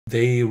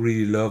they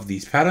really love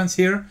these patterns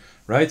here,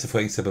 right? So for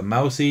example,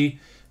 mousy,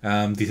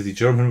 these are the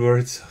German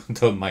words,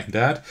 don't mind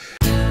that.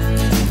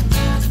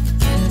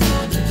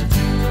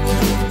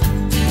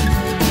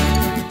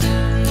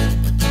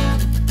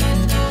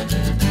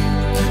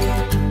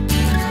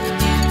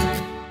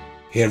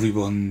 Hey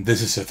everyone,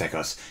 this is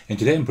Thecos, and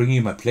today I'm bringing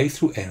you my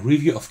playthrough and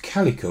review of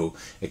Calico,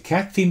 a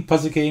cat-themed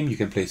puzzle game you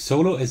can play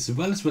solo as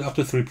well as with up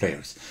to 3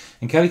 players.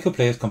 In Calico,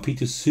 players compete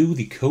to sew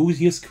the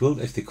coziest quilt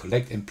as they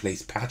collect and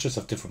place patches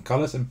of different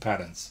colors and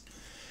patterns.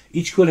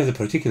 Each quilt has a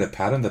particular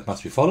pattern that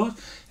must be followed,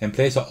 and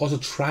players are also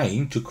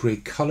trying to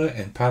create color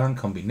and pattern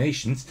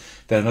combinations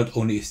that are not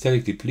only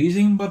aesthetically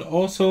pleasing but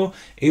also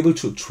able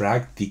to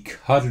attract the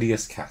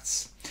cuddliest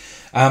cats.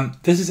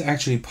 This is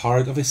actually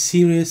part of a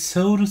series,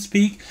 so to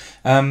speak,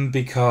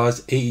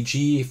 because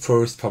AEG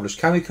first published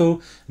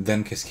Calico,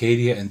 then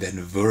Cascadia, and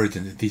then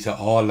Verdant. These are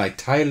all like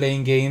tile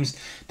laying games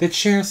that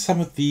share some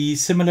of the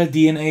similar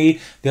DNA.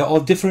 They're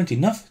all different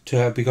enough to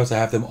have, because I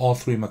have them all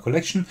 3 in my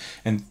collection,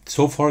 and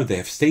so far they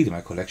have stayed in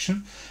my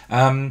collection.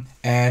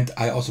 And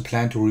I also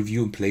plan to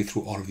review and play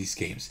through all of these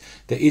games.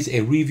 There is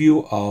a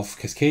review of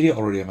Cascadia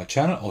already on my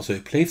channel, also a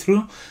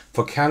playthrough.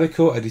 For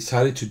Calico, I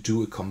decided to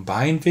do a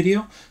combined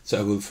video, so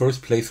I will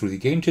first play through the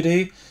game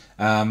today,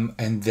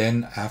 and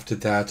then after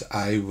that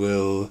I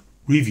will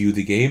review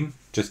the game,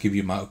 just give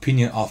you my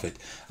opinion of it.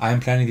 I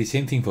am planning the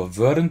same thing for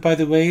Verdant, by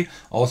the way.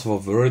 Also for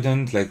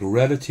Verdant, like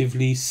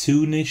relatively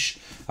soonish,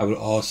 I will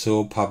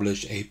also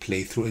publish a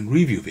playthrough and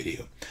review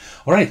video.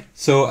 Alright,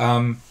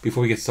 so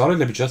before we get started,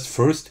 let me just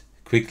first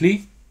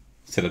quickly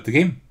set up the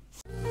game.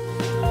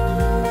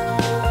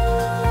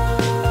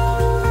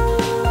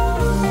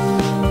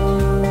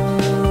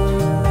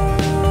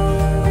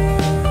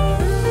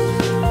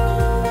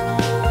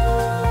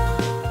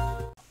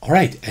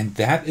 Alright, and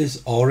that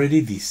is already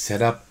the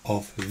setup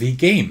of the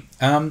game.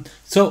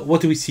 So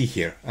what do we see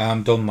here?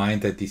 Don't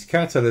mind that these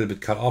cats are a little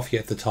bit cut off here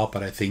at the top,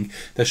 but I think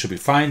that should be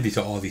fine. These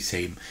are all the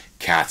same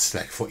cats,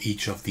 like for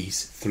each of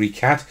these 3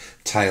 cat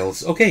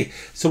tiles. Okay,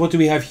 so what do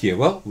we have here?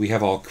 Well, we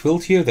have our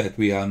quilt here that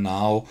we are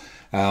now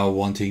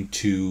wanting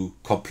to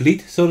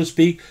complete, so to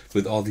speak,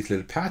 with all these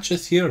little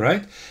patches here,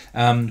 right?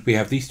 We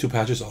have these 2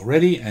 patches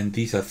already, and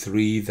these are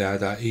 3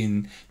 that are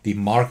in the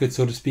market,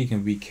 so to speak,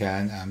 and we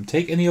can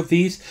take any of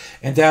these.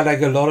 And there are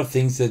like a lot of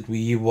things that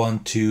we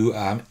want to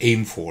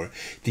aim for.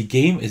 The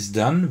game is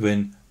done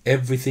when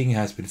everything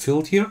has been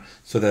filled here.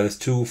 So that is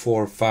 2,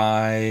 4,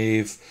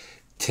 5,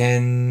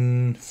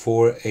 10,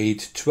 4,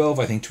 8, 12,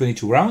 I think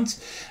 22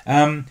 rounds.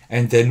 And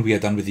then we are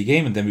done with the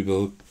game, and then we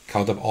will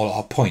count up all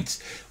our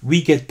points.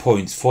 We get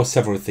points for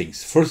several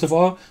things. First of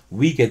all,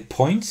 we get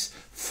points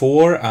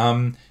for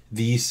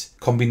these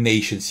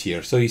combinations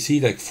here. So you see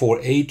like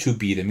 4A,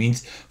 2B, that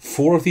means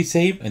 4 of the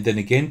same, and then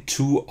again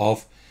 2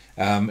 of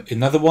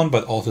another one,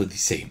 but also the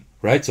same,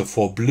 right? So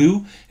 4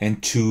 blue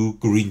and 2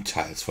 green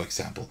tiles, for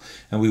example.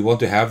 And we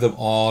want to have them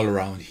all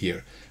around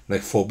here,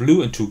 like 4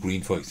 blue and 2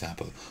 green, for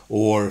example,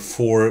 or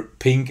 4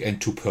 pink and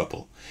 2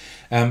 purple.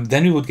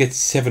 Then we would get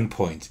 7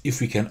 points.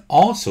 If we can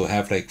also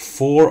have like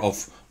 4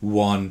 of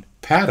one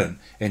pattern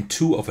and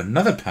 2 of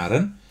another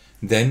pattern,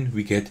 then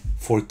we get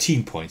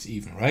 14 points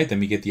even, right? Then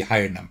we get the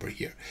higher number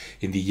here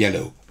in the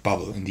yellow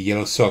bubble, in the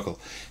yellow circle.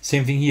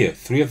 Same thing here,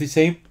 3 of the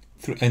same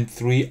and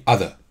 3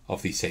 other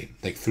of the same,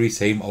 like 3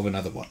 same of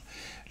another one,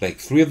 like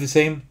 3 of the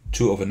same,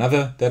 2 of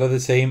another that are the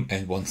same,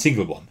 and 1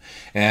 single one.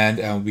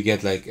 And we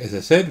get, like, as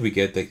I said, we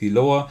get like the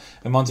lower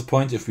amounts of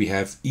points if we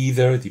have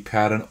either the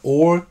pattern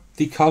or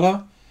the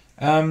color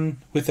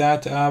with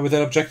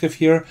that objective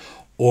here,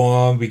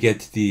 or we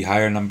get the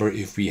higher number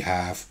if we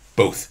have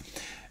both.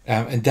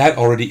 And that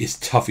already is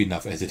tough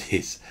enough as it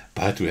is,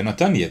 but we're not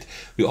done yet.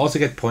 We also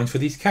get points for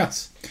these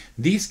cats.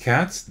 These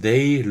cats,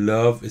 they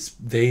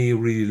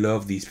really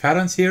love these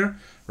patterns here,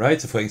 right?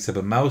 So for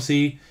example,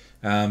 mousy,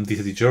 these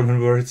are the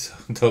German words,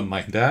 don't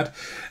mind that.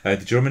 The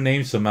German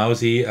names, so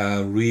mousy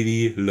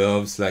really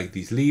loves like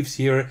these leaves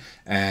here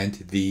and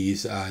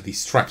these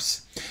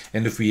stripes.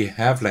 And if we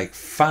have like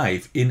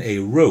 5 in a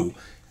row,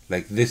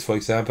 like this, for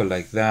example,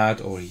 like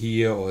that, or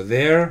here or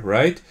there,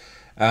 right?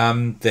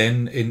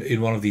 Then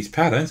in one of these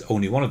patterns,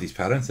 only one of these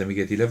patterns, then we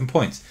get 11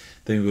 points.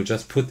 Then we will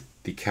just put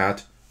the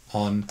cat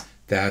on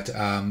that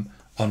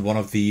on one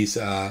of these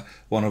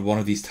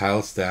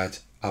tiles that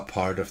are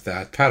part of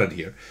that pattern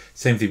here.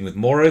 Same thing with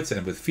Moritz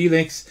and with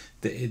Felix.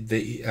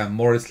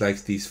 Moritz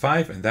likes these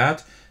 5 and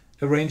that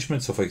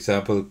arrangement. So for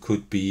example,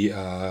 could be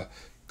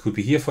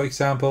here, for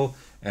example,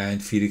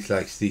 and Felix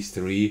likes these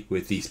 3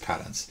 with these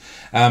patterns.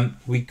 And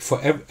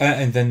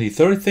then the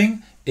third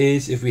thing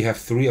is if we have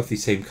 3 of the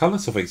same color.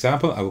 So for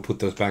example, I will put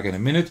those back in a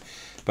minute,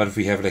 but if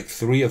we have like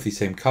 3 of the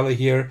same color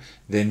here,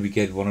 then we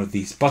get one of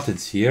these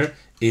buttons here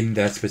in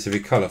that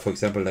specific color. For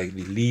example, like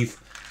the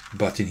leaf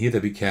button here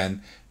that we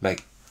can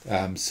like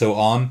sew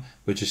on,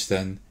 which is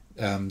then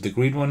the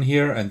green one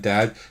here, and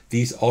that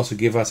these also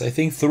give us, I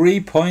think,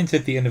 3 points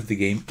at the end of the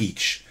game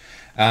each.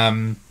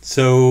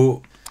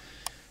 So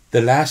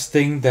The last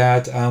thing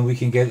that we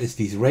can get is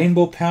these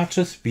rainbow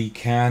patches. We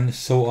can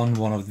sew on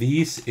one of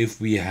these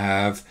if we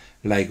have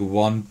like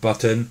one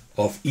button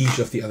of each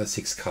of the other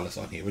 6 colors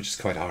on here, which is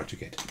quite hard to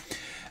get.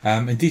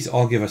 And these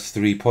all give us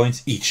 3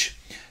 points each.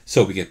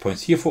 So we get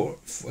points here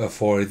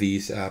for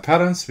these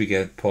patterns. We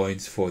get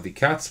points for the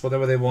cats,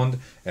 whatever they want,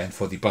 and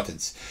for the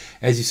buttons.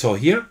 As you saw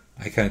here,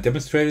 I kind of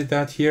demonstrated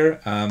that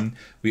here.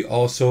 We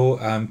also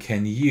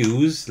can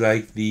use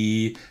like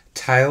the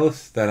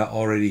tiles that are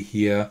already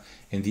here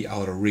in the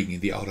outer ring, in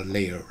the outer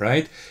layer,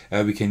 right?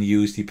 We can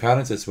use the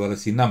patterns as well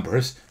as the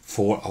numbers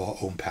for our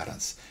own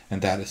patterns,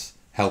 and that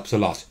helps a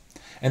lot.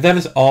 And that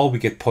is all we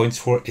get points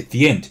for at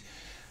the end.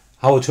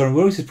 How a turn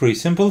works is pretty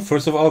simple.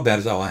 First of all, that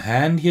is our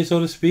hand here, so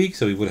to speak.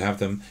 So we would have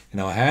them in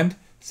our hand,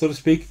 so to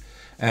speak,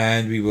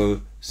 and we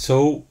will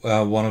sew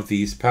one of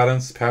these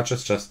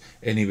patches just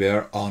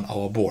anywhere on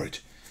our board.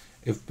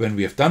 When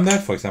we have done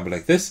that, for example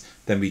like this,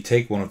 then we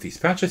take one of these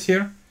patches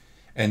here,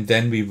 and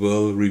then we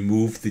will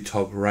remove the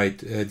top right,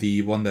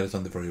 the one that is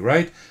on the very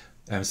right,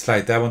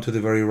 slide that one to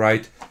the very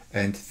right,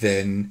 and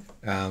then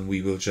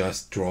we will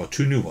just draw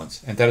 2 new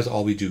ones. And that is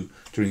all we do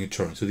during a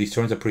turn. So these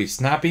turns are pretty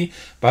snappy,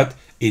 but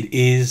it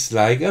is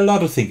like a lot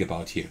to think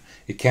about here.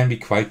 It can be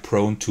quite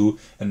prone to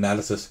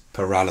analysis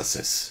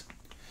paralysis.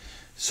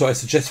 So I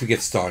suggest we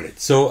get started.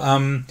 So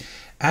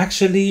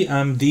actually,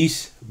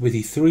 these with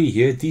the 3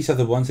 here, these are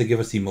the ones that give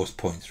us the most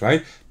points,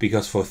 right?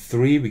 Because for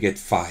 3 we get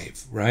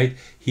 5, right?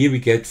 Here we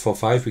get, for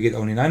 5 we get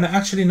only 9.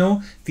 Actually,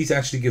 no, these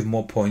actually give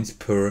more points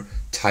per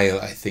tile,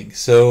 I think.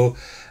 So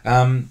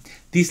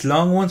these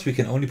long ones, we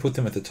can only put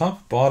them at the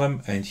top,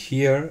 bottom, and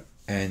here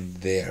and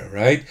there,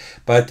 right?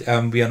 But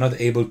we are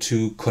not able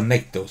to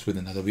connect those with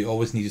another. We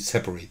always need to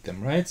separate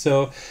them, right?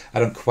 So I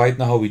don't quite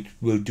know how we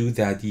will do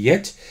that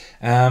yet.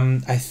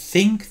 I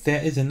think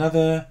there is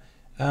another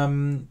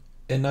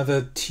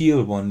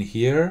teal one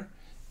here,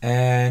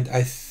 and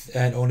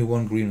only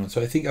one green one.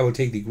 So I think I will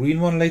take the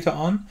green one later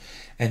on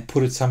and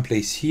put it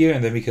someplace here,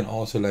 and then we can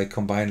also like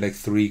combine like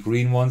 3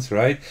 green ones,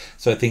 right?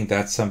 So I think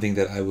that's something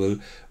that I will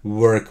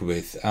work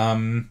with,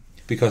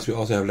 because we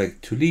also have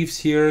like 2 leaves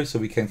here, so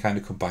we can kind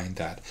of combine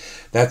that.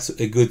 That's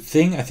a good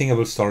thing. I think I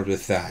will start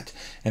with that,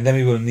 and then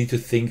we will need to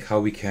think how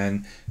we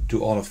can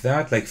do all of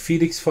that. Like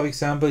Felix, for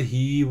example,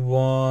 he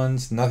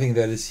wants nothing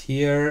that is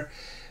here.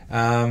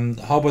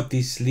 How about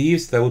these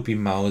leaves? That would be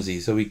mousy,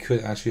 so we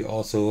could actually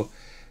also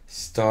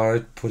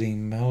start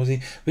putting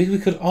mousy. We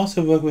could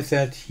also work with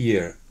that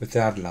here, with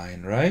that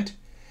line, right?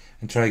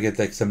 And try to get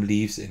like some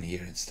leaves in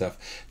here and stuff.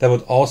 That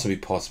would also be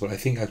possible. I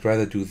think I'd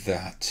rather do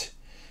that,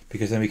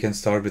 because then we can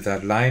start with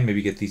that line,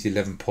 maybe get these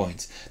 11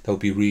 points. That would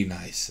be really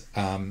nice.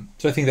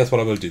 So I think that's what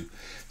I will do.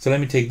 So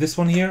let me take this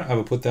one here. I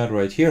will put that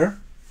right here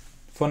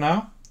for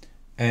now.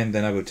 And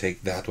then I will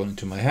take that one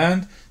into my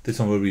hand. This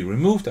one will be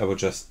removed. I will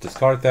just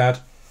discard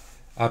that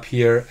up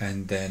here,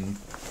 and then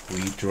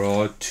we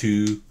draw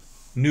 2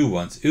 new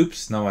ones.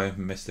 Oops, now I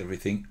messed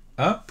everything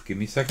up. Give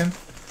me a second.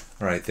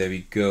 All right, there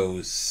we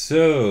go.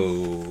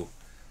 So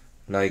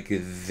like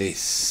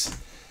this.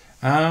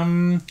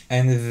 And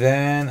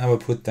then I will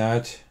put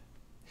that.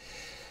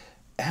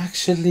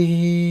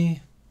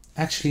 Actually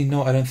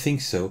no, I don't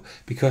think so,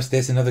 because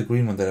there's another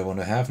green one that I want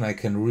to have, and I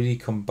can really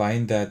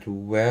combine that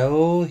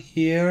well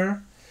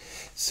here.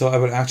 So I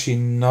will actually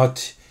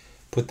not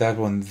put that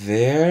one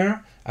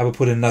there. I will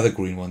put another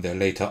green one there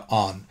later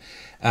on.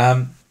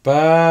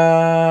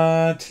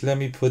 But let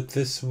me put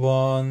this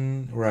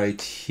one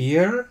right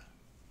here.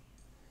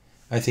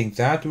 I think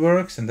that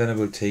works, and then I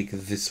will take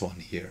this one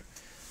here.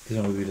 This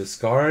one will be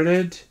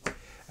discarded,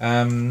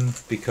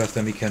 because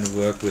then we can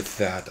work with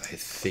that, I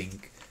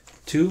think,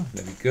 too.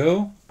 There we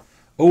go.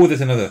 Oh,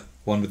 there's another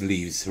one with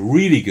leaves.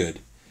 Really good.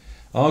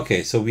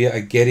 Okay, so we are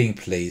getting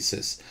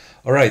places.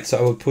 All right, so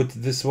I will put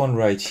this one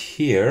right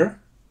here,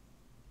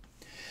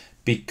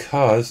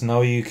 because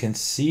now you can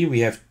see we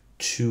have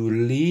 2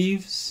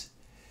 leaves.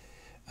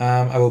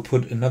 I will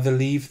put another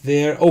leaf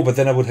there. Oh, but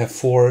then I would have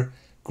 4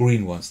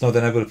 green ones. No,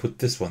 then I will put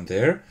this one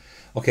there.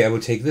 Okay, I will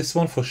take this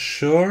one for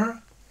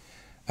sure.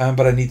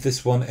 But I need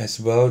this one as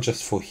well,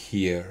 just for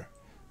here,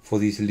 for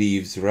these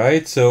leaves,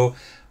 right? So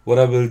what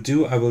I will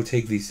do, I will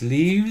take these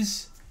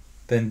leaves,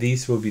 then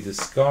these will be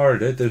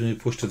discarded. Then we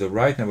push to the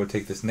right, and I will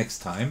take this next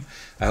time.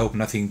 I hope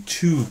nothing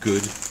too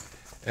good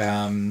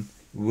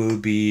will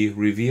be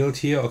revealed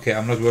here. Okay,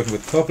 I'm not working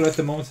with purple at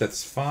the moment.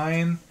 That's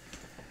fine.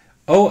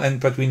 Oh,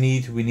 but we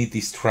need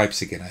these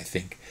stripes again, I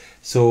think.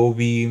 So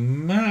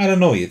I don't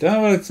know yet.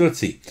 Let's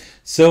see.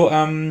 So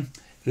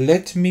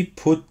let me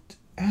put.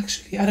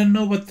 Actually, I don't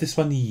know about this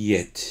one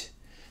yet.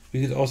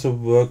 We could also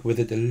work with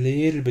it a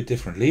little bit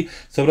differently.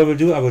 So what I will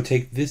do, I will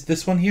take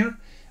this one here.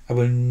 I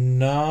will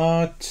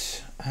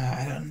not.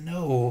 I don't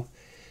know.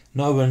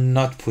 No, I will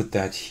not put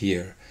that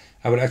here.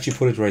 I will actually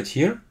put it right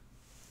here,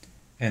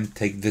 and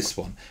take this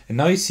one. And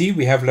now you see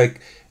we have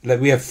like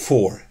we have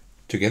 4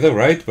 together,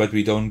 right? But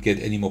we don't get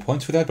any more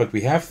points for that. But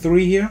we have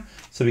 3 here,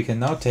 so we can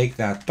now take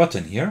that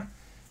button here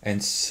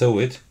and sew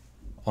it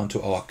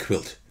onto our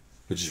quilt,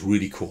 which is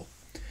really cool.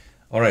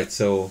 All right,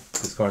 so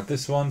discard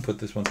this one, put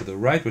this one to the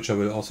right, which I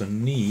will also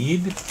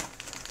need.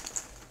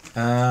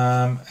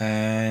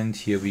 And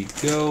here we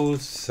go,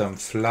 some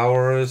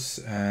flowers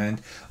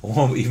and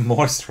oh, even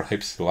more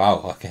stripes.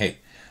 Wow, okay,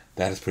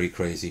 that is pretty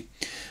crazy.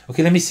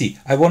 Okay, let me see.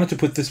 I wanted to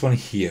put this one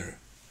here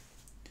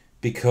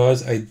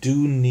because I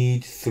do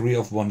need 3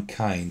 of one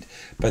kind.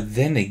 But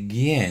then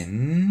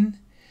again,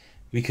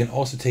 we can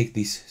also take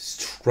these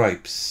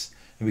stripes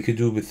and we could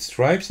do it with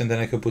stripes, and then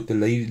I could put the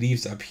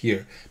leaves up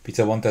here because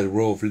I want that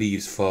row of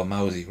leaves for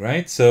Mousy,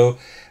 right? So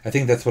I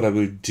think that's what I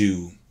will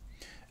do.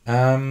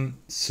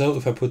 So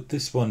if I put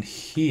this one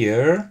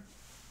here,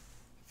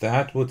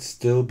 that would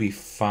still be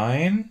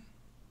fine.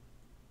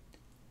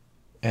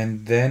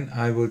 And then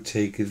I will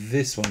take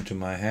this one to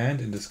my hand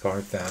and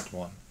discard that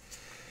one.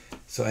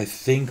 So I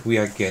think we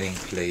are getting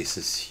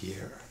places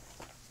here.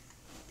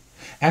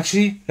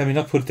 Actually, let me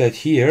not put that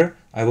here.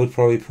 I would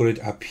probably put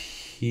it up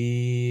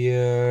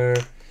here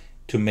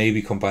to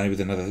maybe combine it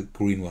with another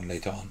green one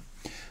later on.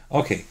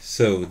 Okay,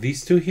 so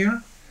these two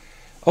here.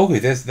 Okay,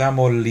 there are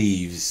more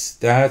leaves.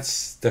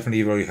 That's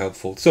definitely very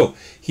helpful. So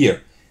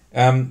here,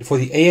 for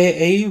the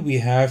AAA, we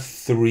have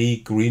 3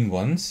 green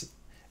ones.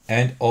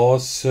 And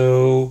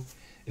also,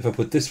 if I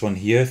put this one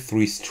here,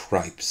 3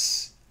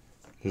 stripes.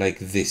 Like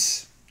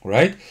this,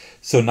 right?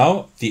 So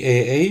now, the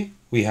AAA,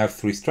 we have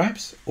 3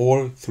 stripes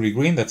or 3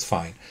 green, that's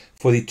fine.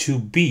 For the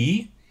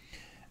 2B,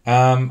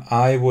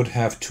 I would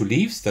have 2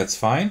 leaves, that's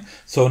fine.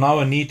 So now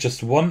I need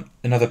just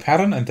another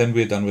pattern, and then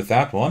we're done with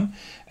that one.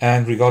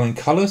 And regarding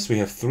colors, we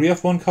have 3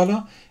 of one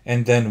color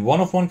and then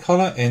 1 of one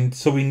color. And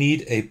so we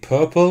need a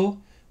purple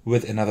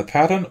with another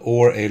pattern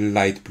or a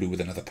light blue with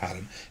another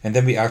pattern. And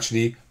then we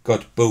actually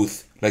got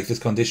both. Like this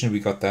condition, we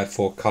got that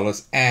for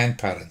colors and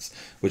patterns,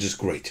 which is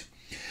great.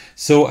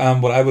 So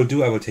what I will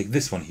do, I will take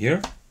this one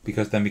here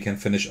because then we can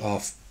finish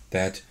off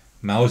that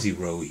Mousy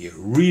row here.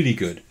 Really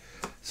good.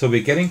 So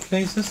we're getting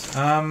places.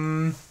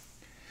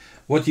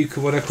 What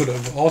I could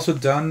have also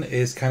done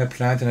is kind of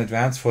planned in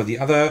advance for the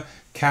other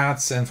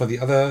cats and for the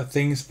other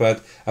things,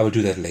 but I will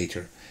do that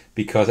later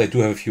because I do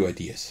have a few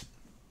ideas.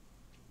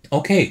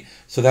 Okay,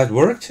 so that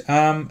worked.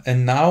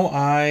 And now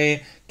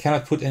I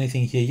cannot put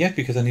anything here yet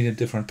because I need a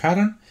different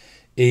pattern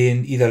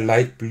in either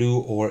light blue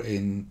or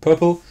in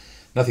purple.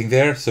 Nothing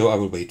there, so I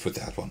will wait for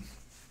that one.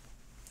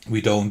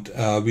 We don't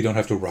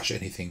have to rush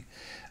anything.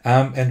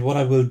 And what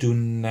I will do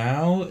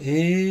now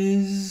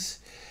is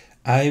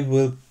I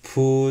will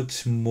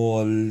put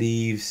more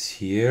leaves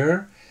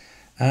here.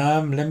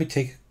 Let me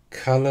take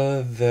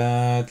color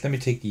let me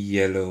take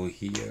yellow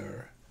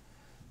here.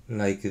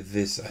 Like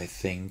this, I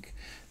think.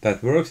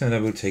 That works, and I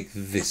will take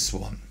this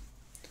one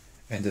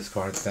and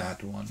discard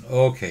that one.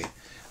 Okay,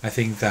 I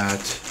think that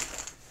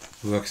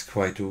works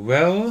quite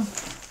well.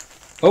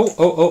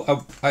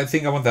 Oh, I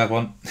think I want that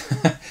one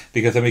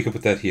because then we can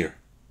put that here.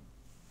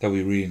 That would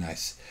be really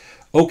nice.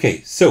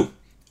 Okay, so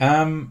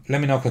let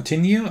me now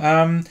continue.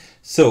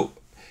 So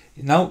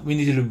now we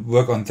need to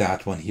work on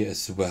that one here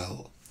as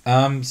well.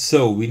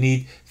 So we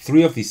need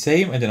 3 of the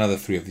same and another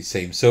 3 of the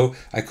same. So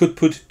I could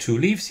put 2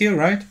 leaves here,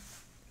 right?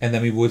 And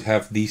then we would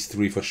have these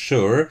 3 for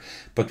sure,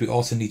 but we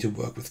also need to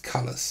work with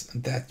colors,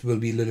 and that will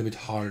be a little bit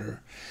harder.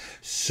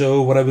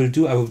 So what I will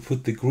do, I will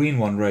put the green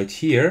one right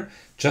here,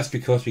 just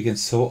because we can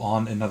sew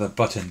on another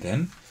button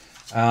then.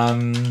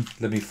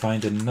 Let me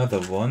find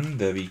another one.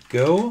 There we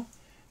go.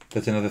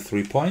 That's another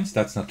 3 points.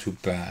 That's not too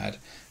bad.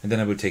 And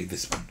then I will take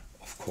this one,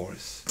 of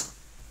course,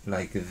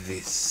 like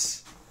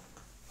this.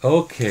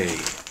 Okay.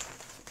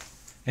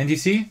 And you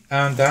see,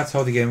 that's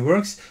how the game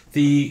works.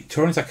 The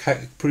turns are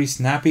pretty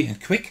snappy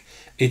and quick.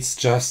 It's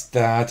just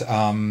that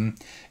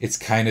it's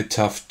kind of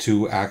tough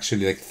to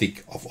actually like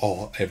think of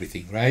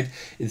everything, right?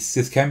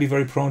 This can be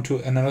very prone to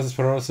analysis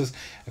paralysis.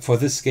 For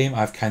this game,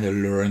 I've kind of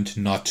learned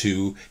not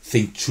to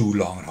think too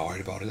long and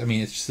hard about it. I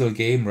mean, it's still a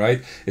game,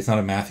 right? It's not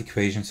a math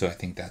equation, so I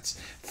think that's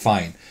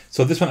fine.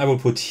 So this one I will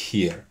put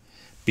here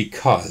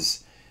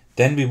because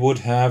then we would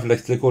have,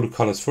 let's go to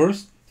colors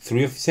first.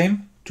 3 of the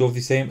same, 2 of the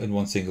same, and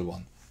 1 single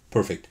one.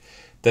 Perfect.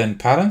 Then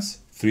patterns,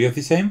 3 of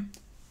the same,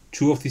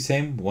 2 of the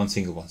same, 1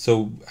 single one.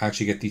 So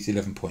actually get these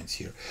 11 points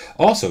here.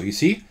 Also, you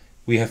see,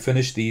 we have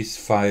finished these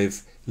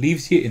 5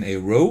 leaves here in a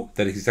row.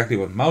 That is exactly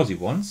what Mousy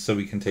wants. So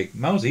we can take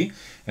Mousy,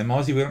 and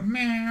Mousy will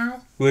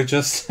meow. We'll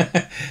just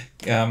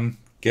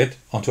get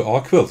onto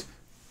our quilt.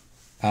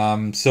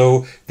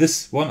 So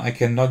this one I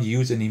cannot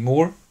use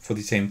anymore for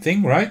the same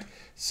thing, right?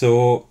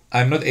 So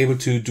I'm not able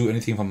to do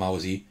anything for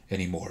Mousy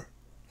anymore,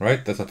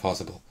 right? That's not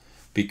possible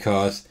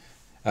because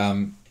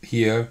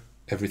here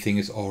everything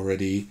is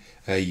already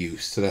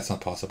used, so that's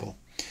not possible.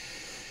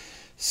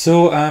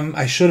 So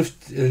I should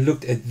have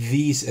looked at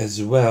these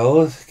as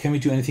well. Can we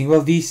do anything?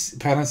 Well, these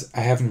patterns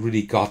I haven't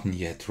really gotten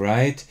yet,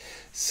 right?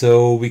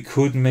 So we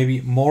could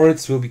maybe,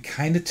 Moritz will be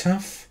kind of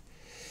tough.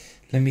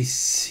 Let me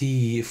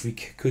see if we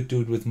could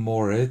do it with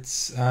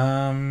Moritz.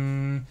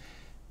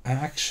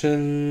 Actually,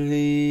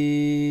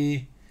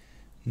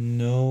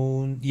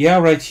 no. Yeah,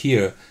 right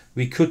here.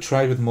 We could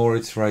try it with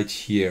Moritz right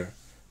here.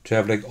 To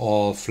have like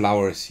all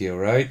flowers here,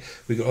 right?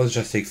 We could also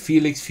just take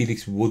Felix.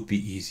 Felix would be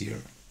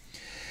easier.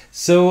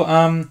 So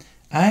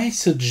I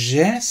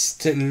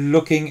suggest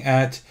looking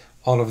at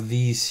all of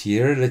these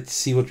here. Let's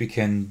see what we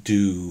can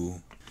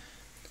do.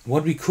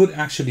 What we could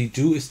actually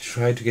do is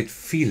try to get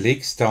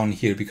Felix down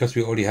here, because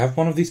we already have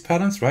one of these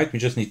patterns, right? We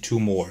just need 2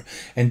 more.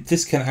 And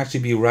this can actually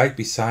be right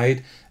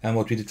beside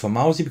what we did for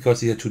Mousy, because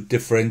these are 2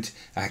 different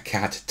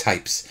cat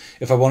types.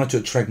 If I wanted to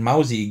attract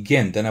Mousy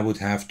again, then I would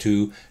have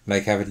to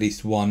like have at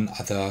least one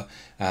other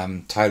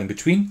tile in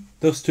between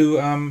those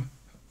 2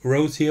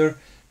 rows here.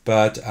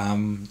 But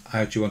I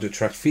actually want to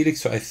attract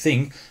Felix, so I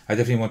think I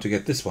definitely want to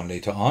get this one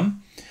later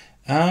on.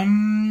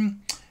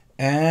 And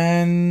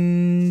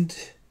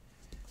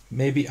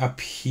maybe up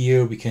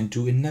here we can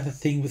do another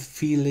thing with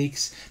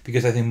Felix,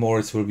 because I think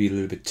Moritz will be a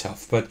little bit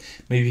tough, but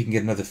maybe we can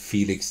get another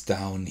Felix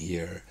down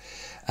here.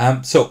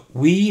 So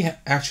we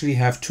actually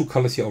have 2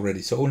 colors here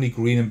already, so only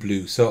green and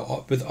blue.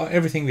 So with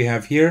everything we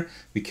have here,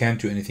 we can't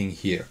do anything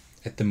here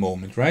at the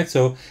moment, right?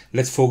 So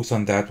let's focus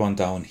on that one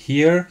down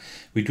here.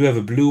 We do have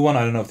a blue one.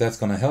 I don't know if that's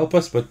going to help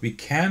us, but we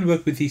can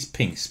work with these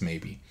pinks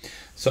maybe.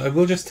 So I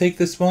will just take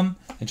this one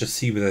and just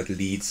see where that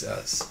leads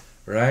us,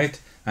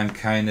 right? I'm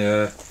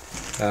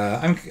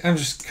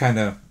just kind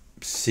of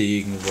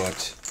seeing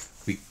what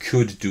we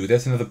could do.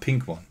 There's another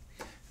pink one.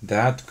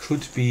 That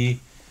could be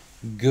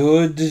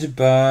good,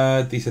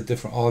 but these are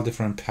all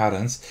different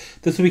patterns.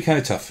 This will be kind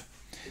of tough.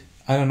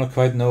 I don't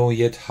quite know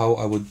yet how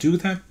I would do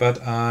that,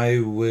 but I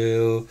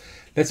will.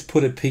 Let's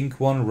put a pink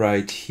one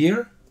right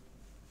here,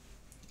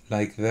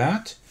 like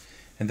that.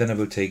 And then I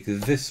will take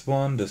this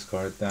one,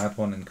 discard that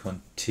one, and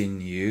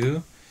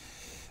continue.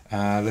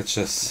 Let's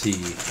just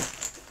see.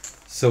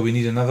 So we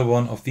need another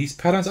one of these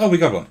patterns. Oh, we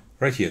got one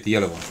right here, the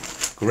yellow one.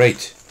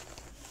 Great.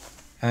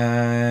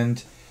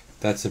 And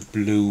that's a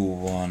blue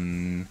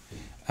one.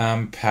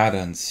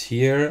 Patterns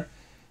here.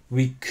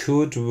 We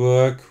could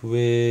work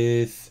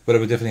with, but I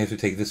would definitely have to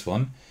take this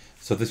one.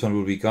 So this one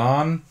will be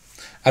gone.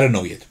 I don't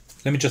know yet.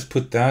 Let me just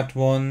put that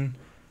one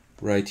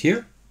right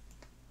here,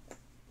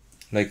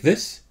 like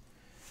this,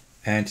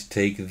 and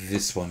take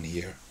this one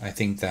here. I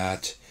think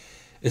that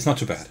is not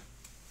too bad.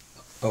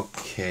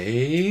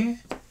 Okay.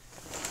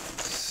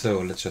 So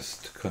let's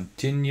just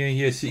continue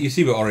here. You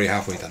see we're already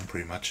halfway done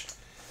pretty much.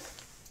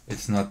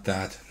 It's not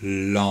that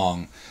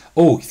long.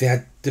 Oh,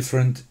 they're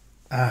different.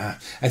 I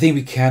think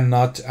we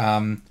cannot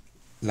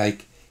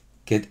like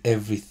get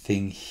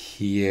everything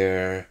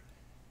here,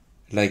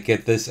 like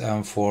get this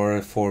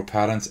for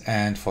patterns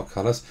and for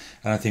colors.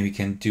 I don't think we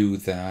can do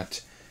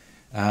that.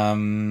 I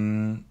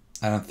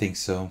don't think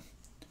so,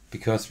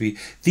 because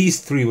these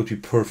 3 would be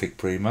perfect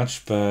pretty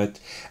much. But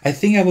I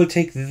think I will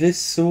take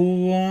this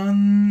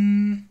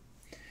one.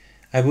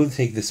 I will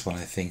take this one,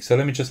 I think. So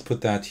let me just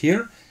put that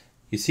here.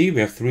 You see,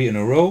 we have 3 in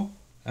a row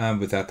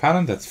with that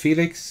pattern. That's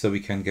Felix, so we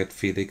can get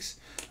Felix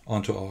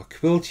onto our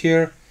quilt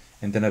here.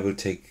 And then I will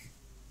take,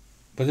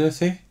 what did I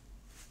say?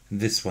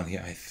 This one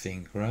here, I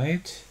think,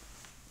 right?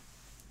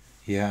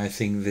 Yeah, I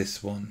think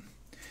this one.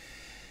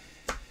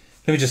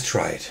 Let me just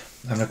try it.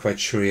 I'm not quite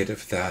sure yet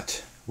if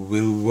that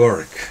will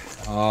work.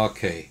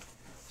 Okay,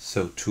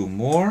 so 2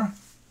 more.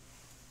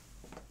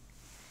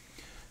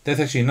 That's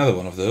actually another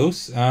one of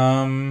those.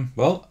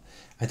 Well,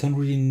 I don't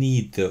really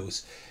need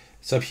those.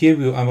 So up here,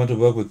 I want to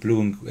work with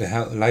blue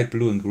and light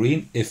blue and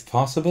green, if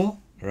possible,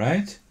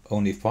 right?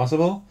 Only if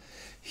possible.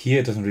 Here,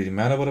 it doesn't really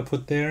matter what I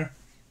put there.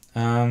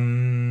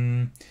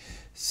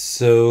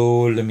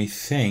 So let me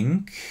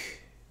think.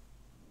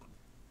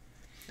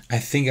 I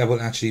think I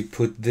will actually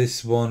put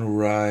this one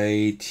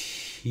right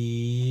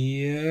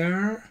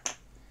here.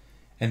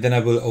 And then I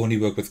will only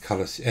work with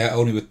colors,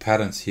 only with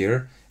patterns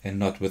here, and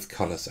not with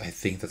colors. I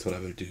think that's what I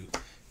will do.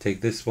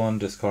 Take this one,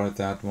 discard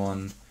that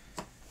one.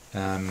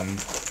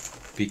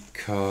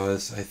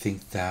 Because I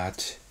think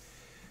that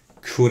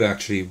could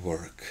actually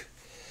work.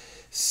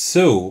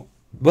 So,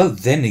 well,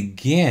 then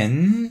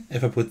again,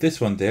 if I put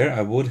this one there,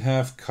 I would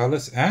have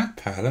colors and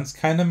patterns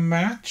kind of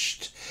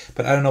matched.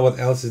 But I don't know what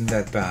else is in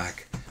that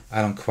bag.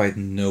 I don't quite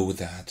know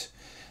that.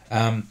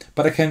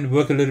 But I can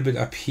work a little bit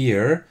up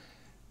here.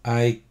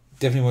 I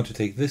definitely want to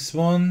take this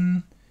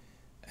one.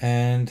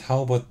 And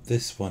how about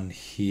this one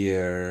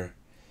here?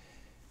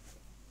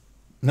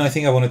 No, I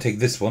think I want to take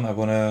this one. I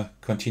want to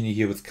continue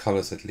here with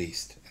colors at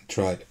least and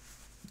try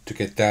to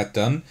get that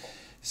done.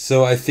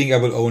 So I think I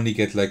will only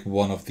get like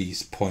one of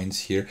these points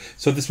here.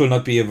 So this will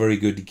not be a very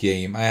good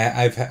game. I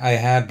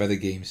had better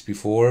games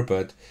before,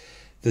 but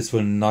this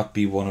will not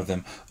be one of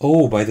them.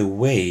 Oh, by the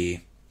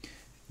way,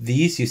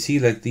 these, you see,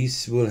 like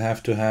these will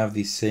have to have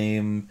the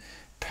same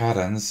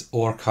patterns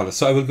or colors.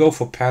 So I will go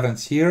for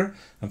patterns here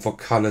and for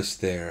colors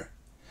there.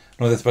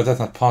 No, that's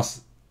not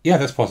possible. Yeah,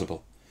 that's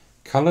possible.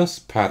 Colors,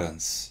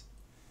 patterns.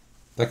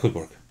 That could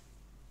work.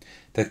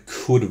 That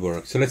could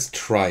work. So let's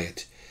try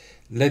it.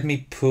 Let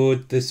me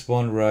put this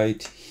one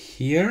right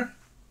here.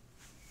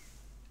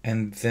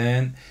 And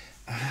then,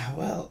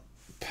 well,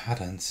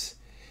 patterns.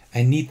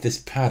 I need this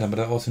pattern, but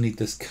I also need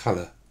this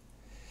color.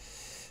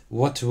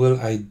 What will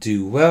I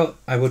do? Well,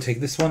 I will take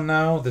this one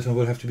now. This one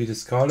will have to be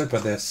discarded,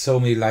 but there's so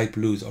many light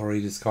blues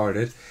already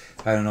discarded.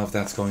 I don't know if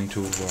that's going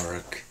to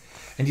work.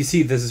 And you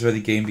see, this is where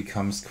the game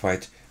becomes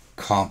quite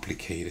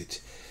complicated.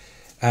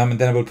 And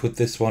then I will put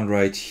this one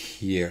right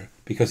here,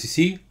 because you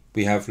see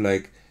we have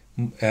like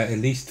at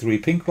least 3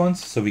 pink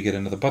ones, so we get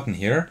another button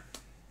here,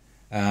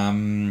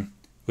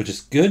 which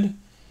is good.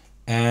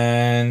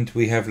 And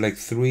we have like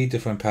 3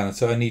 different patterns,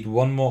 so I need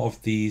one more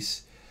of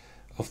these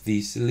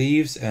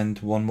leaves and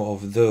one more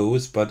of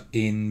those, but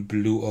in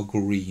blue or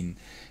green.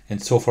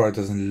 And so far it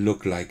doesn't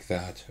look like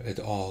that at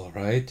all,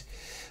 right?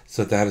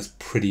 So that is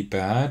pretty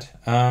bad.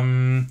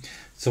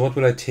 So what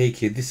will I take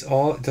here? This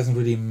all, it doesn't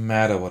really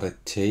matter what I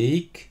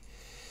take.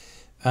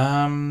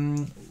 Let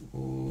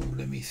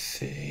me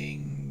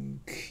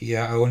think.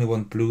 Yeah, I only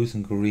want blues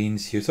and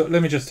greens here. So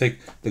let me just take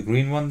the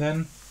green one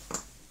then.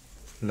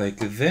 Like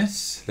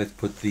this. Let's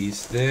put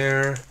these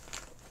there.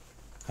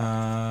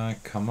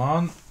 Come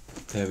on.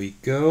 There we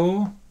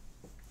go.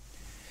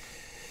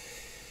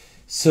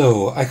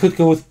 So I could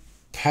go with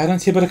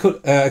patterns here, but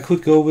I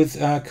could go with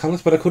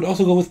colors, but I could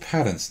also go with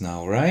patterns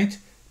now, right?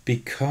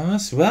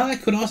 Because, well, I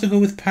could also go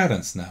with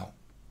patterns now.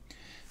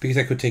 Because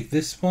I could take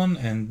this one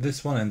and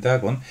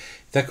that one.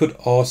 That could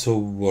also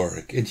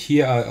work. And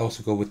here I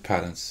also go with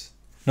patterns.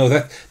 No,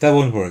 that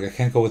won't work. I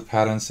can't go with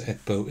patterns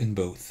in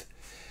both.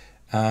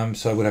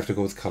 So I would have to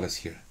go with colors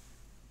here.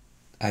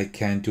 I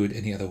can't do it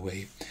any other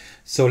way.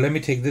 So let me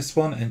take this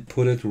one and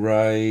put it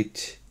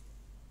right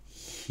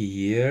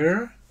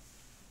here.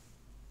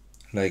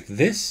 Like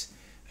this.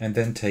 And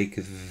then take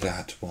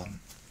that one.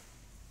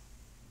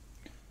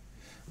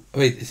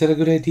 Wait, is that a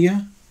good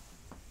idea?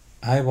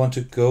 I want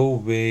to go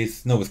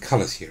with, no, with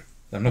colors here.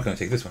 I'm not going to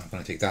take this one, I'm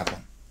going to take that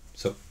one.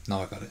 So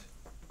now I got it.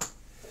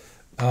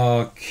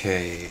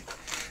 Okay.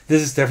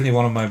 This is definitely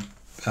one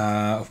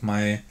of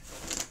my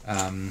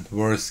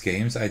worst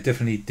games. I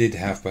definitely did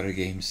have better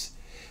games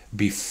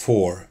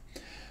before.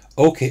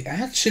 Okay,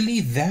 actually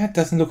that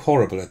doesn't look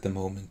horrible at the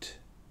moment.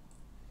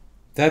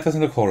 That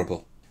doesn't look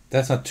horrible.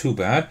 That's not too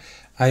bad.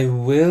 I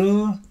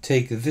will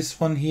take this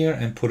one here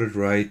and put it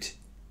right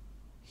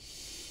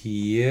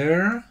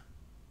here.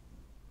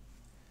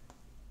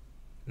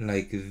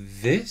 Like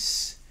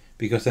this.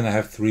 Because then I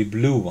have 3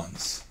 blue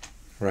ones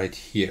right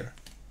here.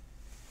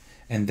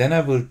 And then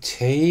I will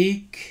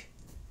take,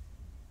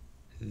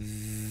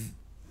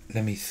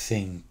 let me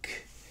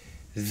think,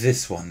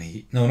 this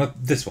one. No,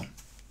 not this one.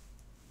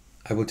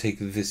 I will take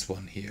this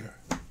one here.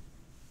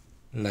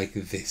 Like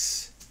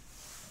this.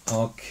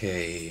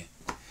 Okay.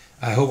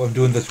 I hope I'm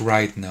doing this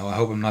right now. I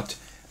hope I'm not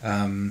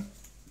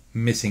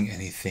missing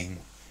anything.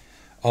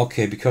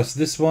 Okay, because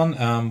this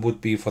one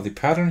would be for the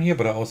pattern here,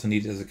 but I also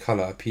need it as a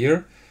color up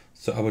here.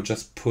 So I will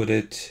just put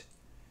it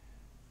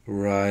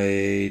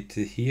right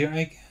here,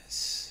 I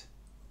guess.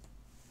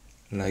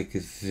 Like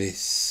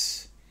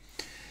this.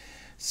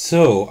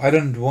 So I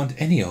don't want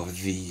any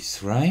of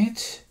these,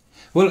 right?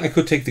 Well, I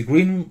could take the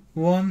green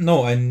one.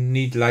 No, I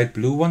need light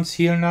blue ones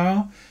here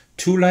now.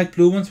 2 light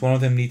blue ones. One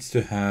of them needs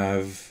to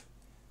have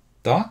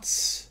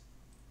dots.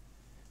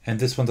 And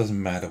this one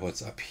doesn't matter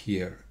what's up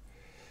here.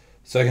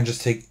 So I can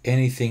just take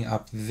anything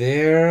up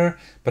there.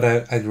 But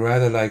I'd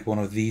rather like one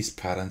of these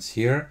patterns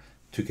here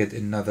to get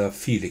another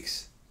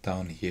Felix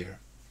down here.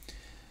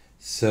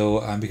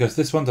 So because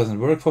this one doesn't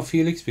work for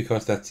Felix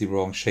because that's the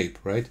wrong shape,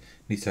 right? It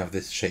needs to have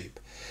this shape.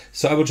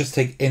 So I will just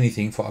take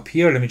anything for up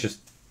here. Let me just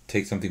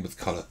take something with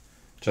color.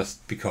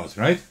 Just because,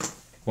 right?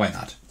 Why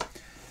not?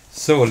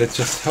 So let's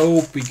just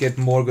hope we get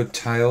more good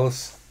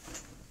tiles.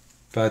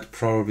 But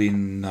probably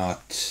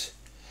not.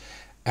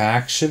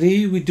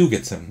 Actually, we do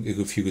get a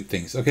few good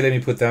things. Okay, let me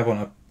put that one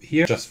up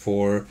here just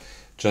for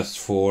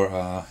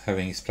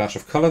having a splash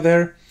of color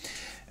there.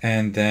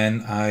 And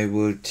then I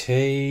will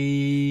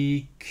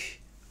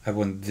take, I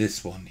want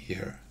this one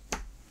here.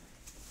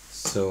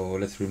 So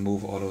let's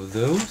remove all of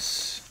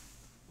those.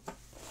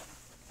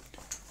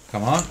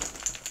 Come on.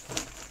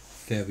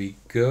 There we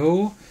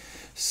go.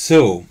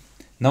 So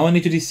now I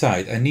need to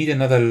decide. I need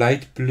another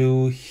light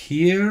blue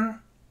here.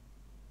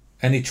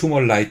 I need 2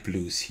 more light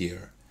blues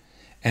here.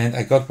 And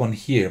I got one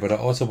here, but I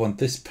also want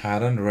this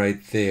pattern right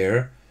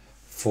there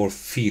for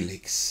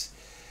Felix.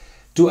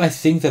 Do I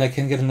think that I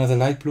can get another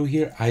light blue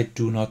here? I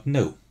do not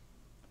know.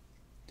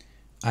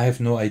 I have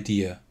no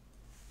idea.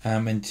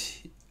 And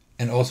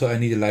also I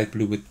need a light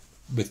blue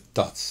with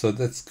dots. So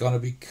that's gonna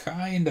be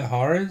kinda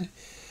hard.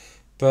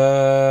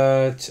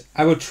 But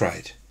I will try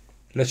it.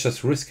 Let's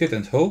just risk it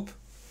and hope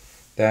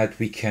that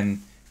we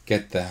can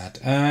get that.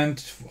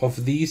 And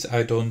of these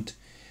I don't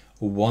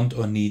want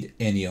or need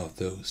any of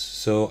those.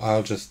 So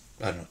I'll just,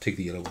 I don't know, take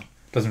the yellow one.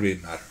 Doesn't really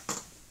matter.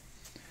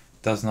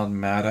 Does not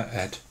matter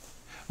at,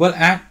 well,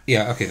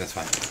 yeah, okay, that's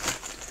fine.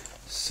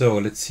 So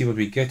let's see what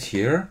we get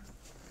here.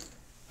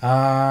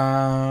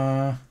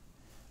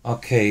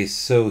 Okay,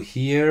 so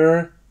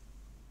here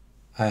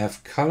I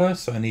have color,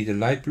 so I need a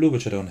light blue,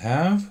 which I don't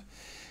have.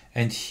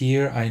 And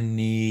here I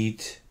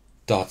need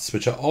dots,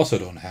 which I also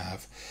don't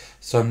have.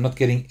 So I'm not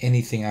getting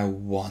anything I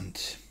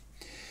want.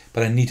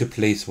 But I need to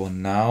place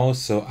one now,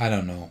 so I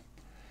don't know.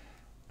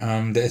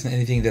 There isn't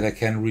anything that I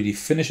can really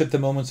finish at the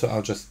moment, so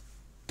I'll just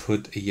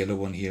put a yellow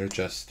one here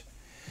just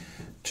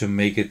to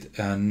make it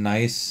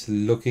nice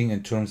looking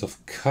in terms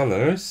of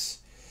colors.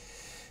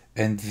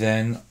 And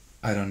then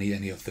I don't need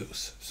any of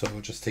those. So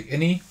I'll just take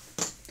any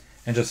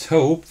and just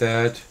hope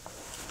that...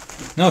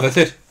 No, that's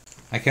it.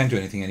 I can't do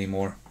anything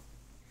anymore.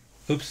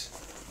 Oops.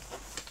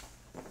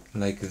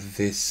 Like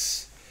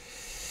this.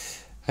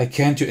 I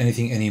can't do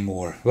anything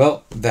anymore.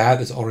 Well,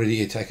 that is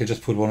already it. I could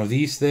just put one of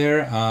these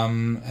there,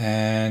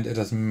 and it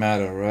doesn't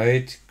matter,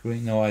 right?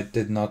 No, I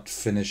did not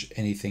finish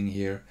anything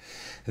here.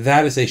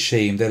 That is a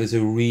shame. That is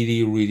a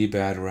really, really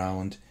bad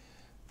round.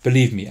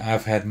 Believe me,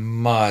 I've had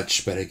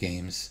much better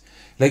games.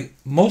 Like,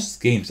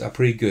 most games are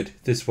pretty good.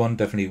 This one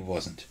definitely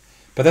wasn't.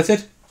 But that's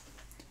it.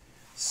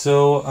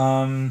 So,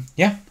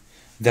 yeah,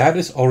 that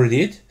is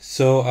already it.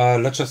 So,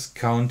 let's just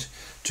count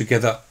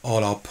together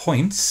all our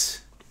points.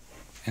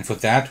 And for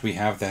that, we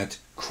have that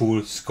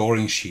cool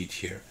scoring sheet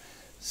here.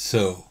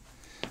 So,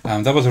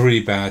 that was a really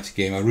bad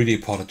game. I really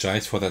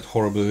apologize for that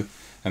horrible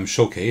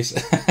showcase.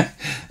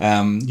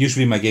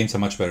 Usually my games are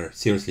much better,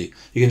 seriously.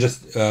 You can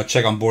just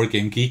check on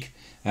BoardGameGeek.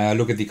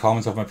 Look at the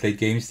comments of my played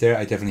games there.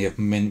 I definitely have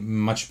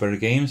much better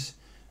games.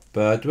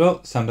 But,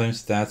 well,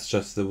 sometimes that's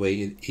just the way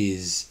it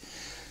is.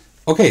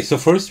 Okay, so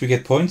first we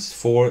get points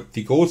for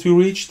the goals we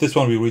reached. This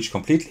one we reached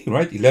completely,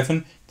 right?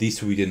 11. These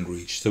two we didn't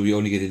reach. So we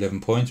only get 11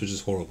 points, which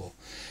is horrible.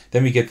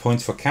 Then we get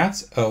points for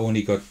cats. I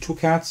only got 2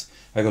 cats.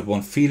 I got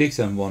 1 Felix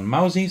and 1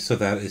 Mousy. So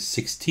that is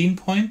 16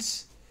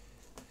 points.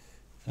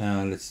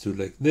 Let's do it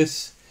like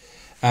this.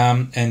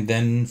 And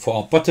then for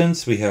our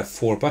buttons, we have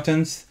 4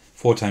 buttons.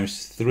 4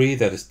 times 3,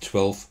 that is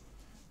 12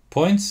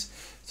 points.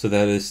 So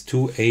that is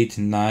 2, 8,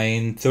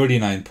 9,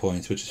 39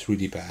 points, which is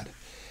really bad.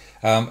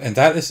 And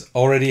that is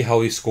already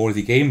how you score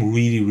the game.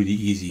 Really, really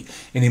easy.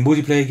 In a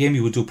multiplayer game,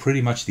 you would do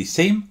pretty much the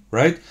same,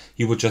 right?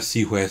 You would just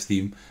see who has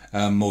the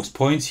most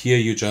points. Here,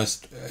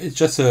 it's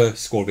just a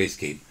score-based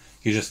game.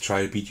 You just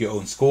try to beat your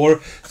own score.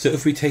 So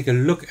if we take a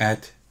look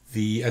at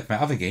my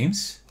other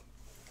games,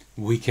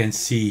 we can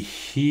see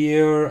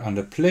here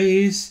under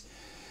plays.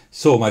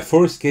 So my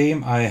first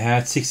game, I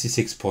had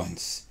 66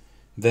 points.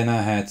 Then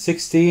I had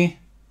 60.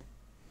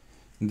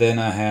 Then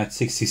I had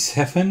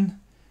 67.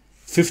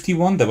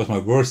 51, that was my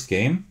worst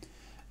game,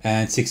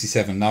 and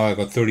 67. Now I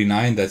got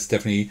 39. That's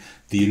definitely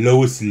the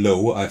lowest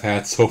low I've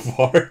had so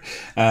far.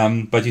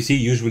 But you see,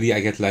 usually I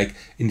get like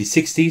in the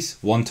 60s.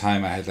 One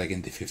time I had like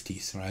in the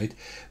 50s, right?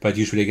 But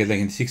usually I get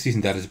like in the 60s,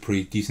 and that is a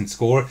pretty decent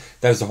score.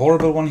 That is a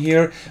horrible one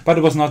here, but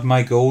it was not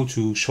my goal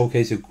to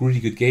showcase a really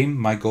good game.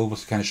 My goal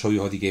was to kind of show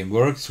you how the game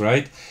works,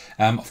 right?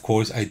 Of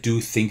course, I do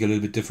think a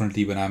little bit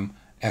differently when I'm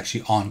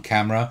actually on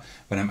camera,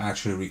 when I'm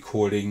actually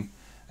recording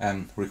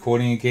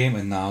a game,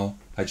 and now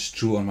I just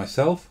drew on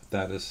myself.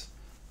 That is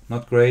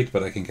not great,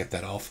 but I can get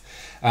that off.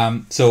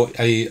 So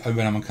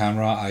when I'm on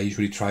camera, I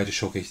usually try to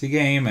showcase the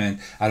game, and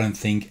I don't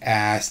think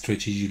as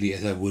strategically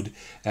as I would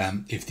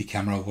if the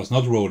camera was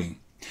not rolling.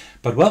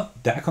 But well,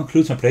 that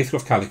concludes my playthrough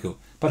of Calico.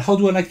 But how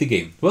do I like the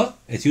game? Well,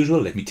 as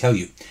usual, let me tell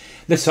you.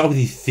 Let's start with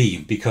the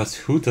theme, because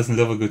who doesn't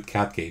love a good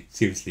cat game?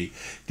 Seriously.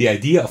 The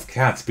idea of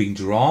cats being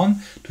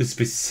drawn to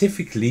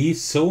specifically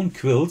sewn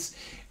quilts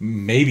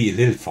may be a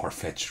little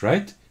far-fetched,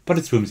 right? But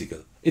it's whimsical.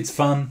 It's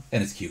fun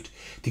and it's cute.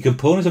 The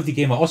components of the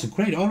game are also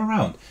great all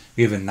around.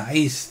 We have a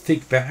nice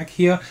thick back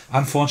here,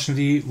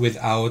 unfortunately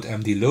without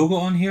the logo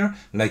on here,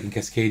 like in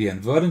Cascadia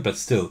and Verdant, but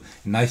still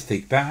a nice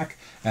thick back.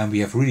 And we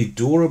have really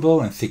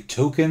durable and thick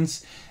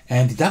tokens.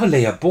 And the double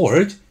layer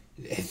board,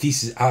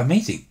 these are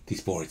amazing,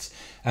 these boards.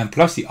 And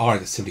plus the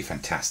art is simply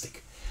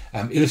fantastic.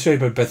 Illustrated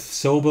by Beth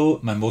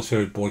Sobel, my most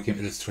favorite board game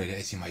illustrator,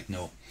 as you might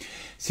know.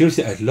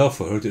 Seriously, I'd love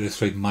for her to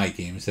illustrate my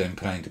games that I'm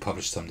planning to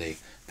publish someday.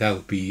 That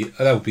would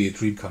be a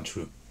dream come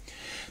true.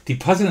 The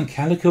puzzle in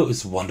Calico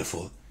is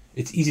wonderful.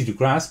 It's easy to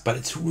grasp, but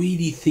it's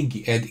really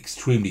thinky and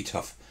extremely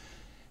tough.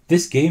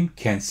 This game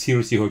can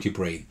seriously hurt your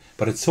brain,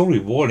 but it's so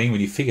rewarding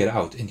when you figure it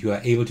out and you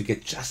are able to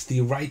get just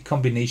the right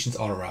combinations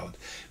all around,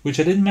 which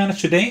I didn't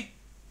manage today,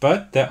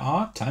 but there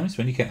are times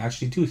when you can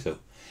actually do so.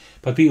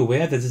 But be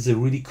aware that this is a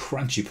really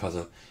crunchy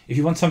puzzle. If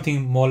you want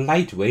something more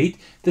lightweight,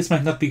 this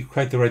might not be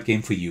quite the right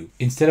game for you.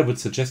 Instead, I would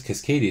suggest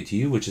Cascadia to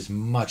you, which is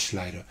much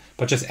lighter,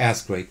 but just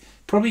as great.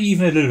 Probably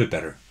even a little bit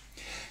better.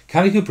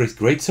 Calico plays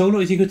great solo,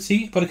 as you could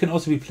see, but it can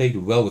also be played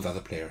well with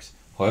other players.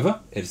 However,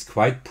 it is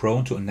quite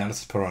prone to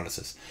analysis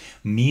paralysis,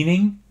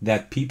 meaning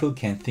that people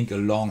can think a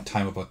long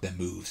time about their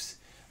moves.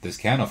 This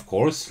can, of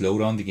course, slow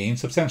down the game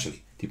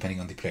substantially, depending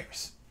on the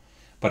players.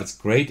 But it's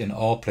great in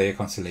all player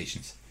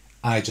constellations.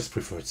 I just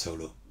prefer it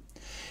solo.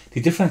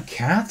 The different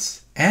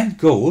cats and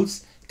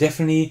goals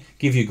definitely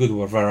give you good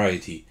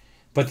variety,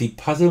 but the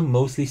puzzle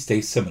mostly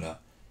stays similar.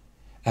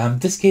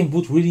 This game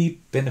would really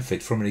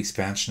benefit from an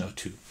expansion or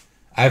two.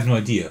 I have no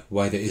idea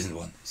why there isn't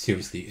one.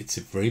 Seriously, it's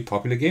a very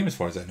popular game as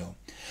far as I know.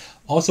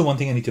 Also, one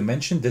thing I need to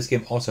mention, this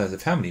game also has a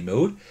family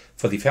mode.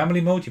 For the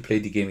family mode, you play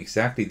the game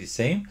exactly the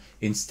same.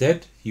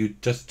 Instead, you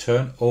just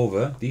turn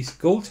over these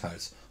gold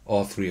tiles,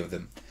 all 3 of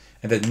them.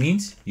 And that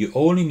means you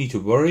only need to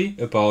worry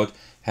about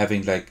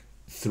having like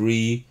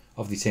 3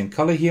 of the same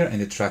color here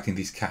and attracting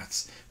these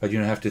cats. But you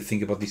don't have to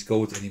think about these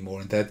golds anymore.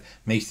 And that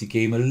makes the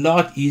game a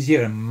lot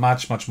easier and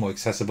much more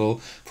accessible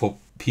for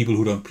people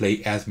who don't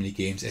play as many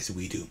games as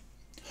we do.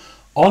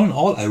 All in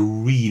all, I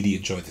really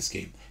enjoy this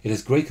game. It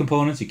has great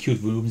components, a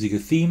cute whimsical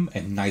theme,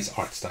 and nice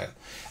art style.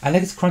 I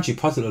like its crunchy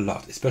puzzle a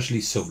lot,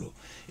 especially solo.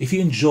 If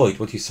you enjoyed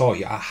what you saw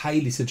here, I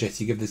highly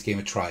suggest you give this game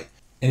a try.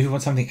 And if you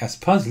want something as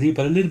puzzly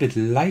but a little bit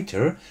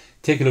lighter,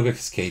 take a look at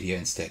Cascadia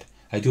instead.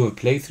 I do have a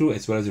playthrough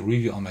as well as a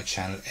review on my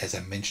channel, as I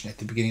mentioned at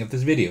the beginning of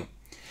this video.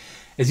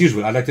 As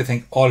usual, I'd like to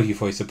thank all of you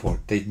for your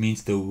support. That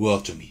means the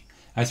world to me.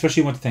 I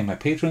especially want to thank my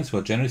patrons who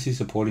are generously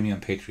supporting me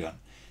on Patreon.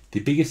 The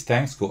biggest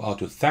thanks go out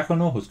to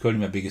Thecos, who's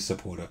currently my biggest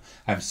supporter.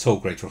 I'm so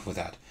grateful for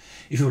that.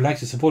 If you would like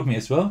to support me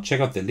as well, check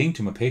out the link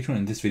to my Patreon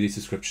in this video's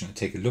description and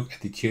take a look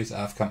at the tiers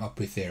I've come up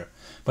with there.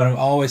 But I'm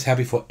always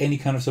happy for any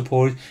kind of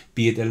support,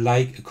 be it a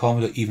like, a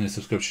comment, or even a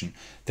subscription.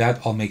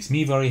 That all makes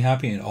me very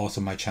happy and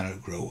also my channel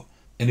grow.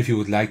 And if you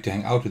would like to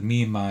hang out with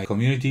me and my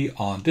community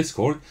on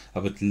Discord, I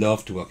would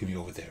love to welcome you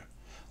over there.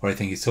 Alright,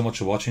 thank you so much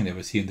for watching, and I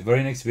will see you in the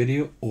very next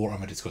video or on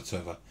my Discord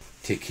server.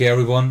 Take care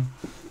everyone,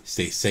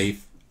 stay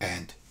safe,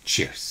 and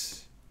cheers.